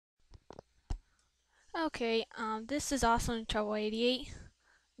Okay, this is Awesome Trouble 88.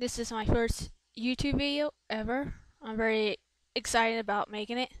 This is my first YouTube video ever. I'm very excited about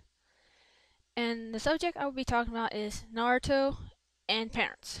making it. And the subject I will be talking about is Naruto and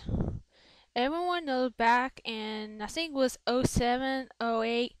parents. Everyone knows back in, I think it was '07,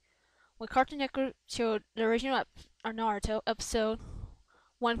 '08, when Cartoon Network showed the original Naruto episode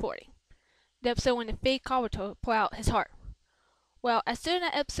 140. The episode when the fake Kabuto pulled out his heart. Well, as soon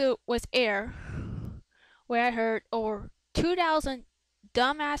as that episode was aired, where I heard over 2,000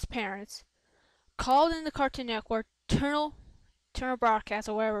 dumbass parents called in the Cartoon Network, Turner Broadcast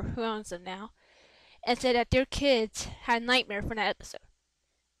or whatever who owns them now, and said that their kids had nightmare from that episode.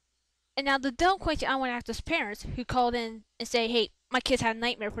 And now the dumb question I want to ask those parents who called in and say, "Hey, my kids had a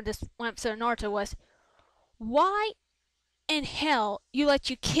nightmare from this one episode of Naruto," was, why in hell you let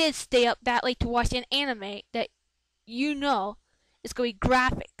your kids stay up that late to watch an anime that you know is going to be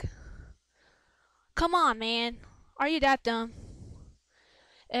graphic? Come on, man. Are you that dumb?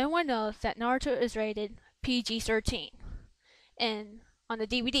 Everyone knows that Naruto is rated PG-13, and on the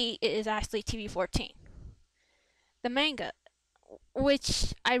DVD it is actually TV-14. The manga,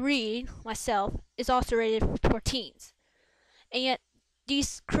 which I read myself, is also rated for teens, and yet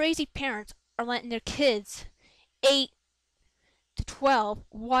these crazy parents are letting their kids 8 to 12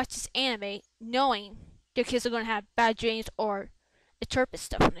 watch this anime knowing their kids are going to have bad dreams or interpret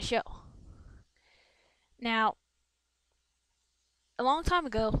stuff from the show. Now, a long time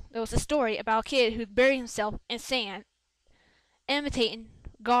ago, there was a story about a kid who buried himself in sand, imitating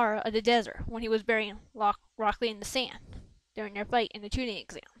Gaara of the desert when he was burying Rock Lee in the sand during their fight in the tuning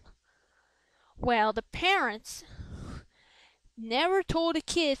exam. Well, the parents never told the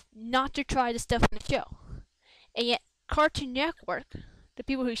kids not to try the stuff in the show, and yet Cartoon Network, the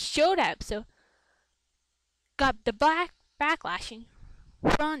people who showed that episode, got the backlashing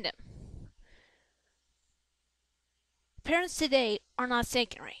from them. Parents today are not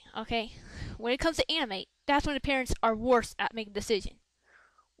thinking right, okay? When it comes to anime, that's when the parents are worse at making decisions.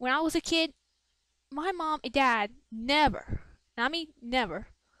 When I was a kid, my mom and dad never, and I mean never,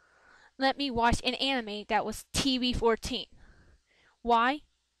 let me watch an anime that was TV-14. Why?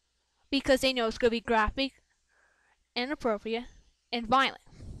 Because they know it's going to be graphic, inappropriate, and violent.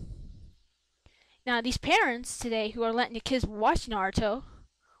 Now, these parents today who are letting the kids watch Naruto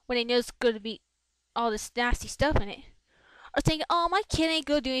when they know it's going to be all this nasty stuff in it are thinking, "Oh, my kid ain't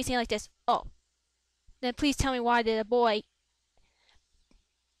going to do anything like this." Oh, then please tell me, why did a boy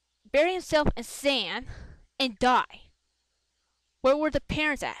bury himself in sand and die? Where were the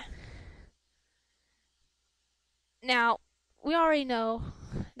parents at? Now, we already know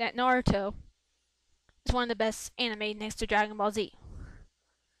that Naruto is one of the best anime next to Dragon Ball Z.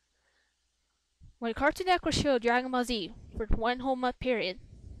 When Cartoon Network showed Dragon Ball Z for one whole month period,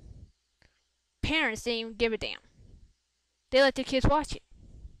 parents didn't even give a damn. They let their kids watch it.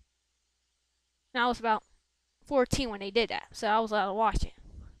 Now I was about 14 when they did that, so I was allowed to watch it.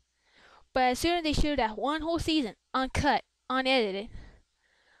 But as soon as they showed that one whole season, uncut, unedited,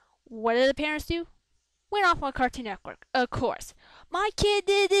 what did the parents do? Went off on Cartoon Network, of course. "My kid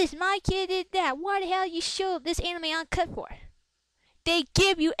did this, my kid did that. Why the hell you showed this anime uncut for?" They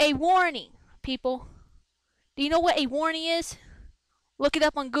give you a warning, people. Do you know what a warning is? Look it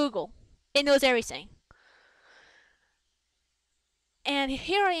up on Google. It knows everything. And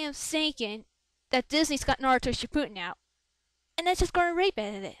here I am thinking that Disney's got Naruto Shippuden out, and they're just gonna rape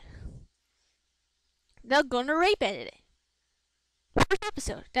edit it. They're gonna rape edit it. First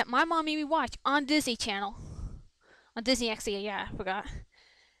episode that my mom made me watch on Disney Channel, on Disney XD, yeah, I forgot.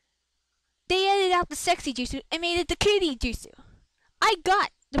 They edited out the sexy jutsu and made it the kitty jutsu. I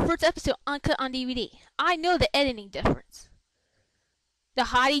got the first episode uncut on DVD. I know the editing difference. The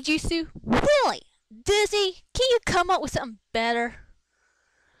hottie jutsu? Really? Disney, can you come up with something better?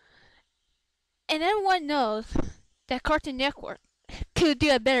 And everyone knows that Cartoon Network could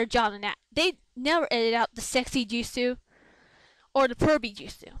do a better job than that. They never edit out the sexy jutsu or the pervy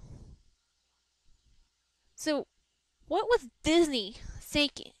jutsu. So, what was Disney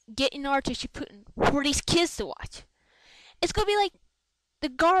thinking getting Naruto Shippuden for these kids to watch? It's gonna be like the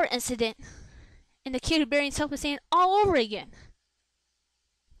Gaara incident and the kid who buried himself in sand all over again.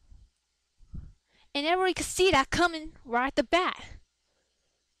 And everybody could see that coming right at the bat.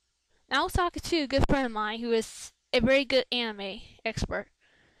 Now I was talking to a good friend of mine who is a very good anime expert,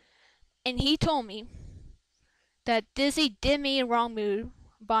 and he told me that Disney did make a wrong move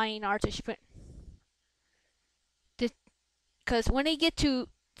buying Naruto Shippuden. Because when they get to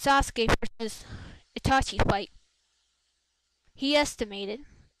Sasuke versus Itachi fight, he estimated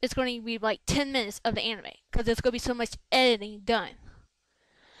it's going to be like 10 minutes of the anime because there's going to be so much editing done.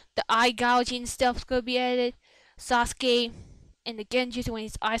 the eye gouging stuff's gonna be added. Sasuke and the Genjutsu when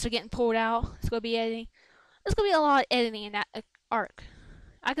his eyes are getting pulled out, it's gonna be editing. There's gonna be a lot of editing in that arc.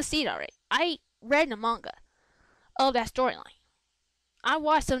 I can see it already. I read the manga of that storyline. I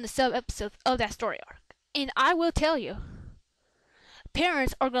watched some of the sub episodes of that story arc, and I will tell you,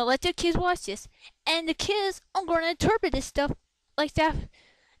 parents are gonna let their kids watch this, and the kids are gonna interpret this stuff like that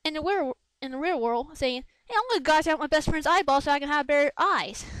in the real world, saying, "Hey, I'm gonna gouge out my best friend's eyeball so I can have better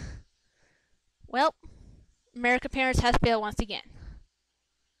eyes." Well, American parents have failed once again.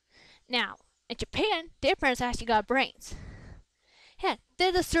 Now, in Japan, their parents actually got brains. Heck,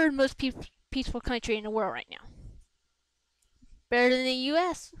 they're the third most peaceful country in the world right now. Better than the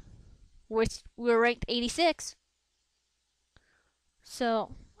US, which we're ranked 86.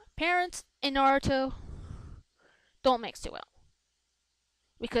 So, parents in Naruto don't mix too well.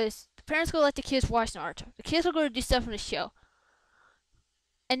 Because the parents gonna let the kids watch Naruto. The kids are gonna do stuff in the show.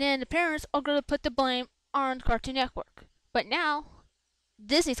 And then the parents are gonna put the blame on Cartoon Network. But now,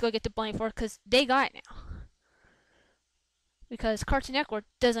 Disney's gonna get the blame for it because they got it now. Because Cartoon Network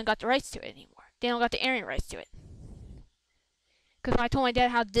doesn't got the rights to it anymore. They don't got the airing rights to it. Because when I told my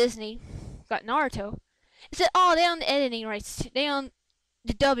dad how Disney got Naruto, he said, "Oh, they own the editing rights. They own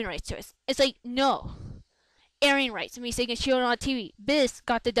the dubbing rights to it." It's like, no. Airing rights. It means they can show it on TV. Biz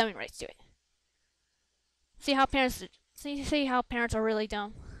got the dubbing rights to it. See how parents are really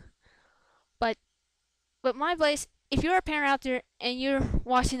dumb. But my advice, if you're a parent out there and you're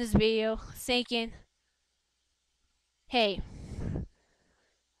watching this video thinking, "Hey,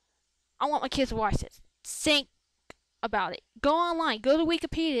 I want my kids to watch this," think about it. Go online, go to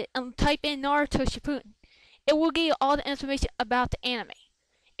Wikipedia, and type in Naruto Shippuden. It will give you all the information about the anime.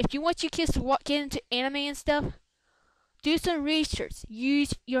 If you want your kids to get into anime and stuff, do some research.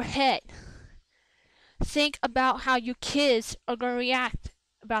 Use your head. Think about how your kids are going to react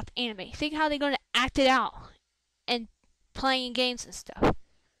about the anime. Think how they're going to act it out and playing games and stuff.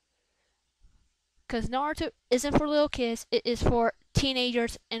 Because Naruto isn't for little kids, it is for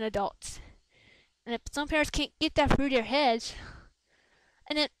teenagers and adults. And if some parents can't get that through their heads,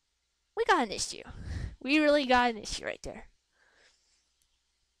 and then we got an issue. We really got an issue right there.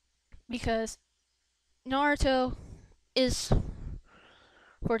 Because Naruto is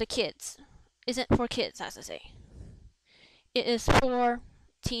for the kids. Isn't for kids, as I say. It is for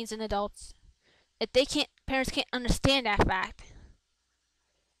teens and adults. If parents can't understand that fact,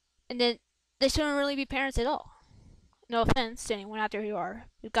 and then they shouldn't really be parents at all. No offense to anyone out there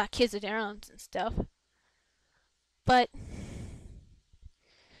who've got kids of their own and stuff. But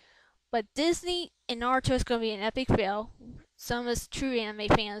Disney and Naruto is going to be an epic fail. Some of us true anime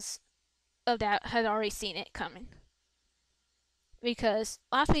fans of that had already seen it coming. Because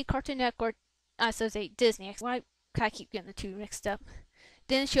last week Cartoon Network, I should say Disney, why I keep getting the two mixed up,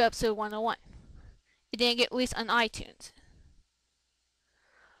 didn't show episode 101. It didn't get released on iTunes.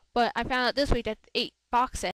 But I found out this week that the 8 box set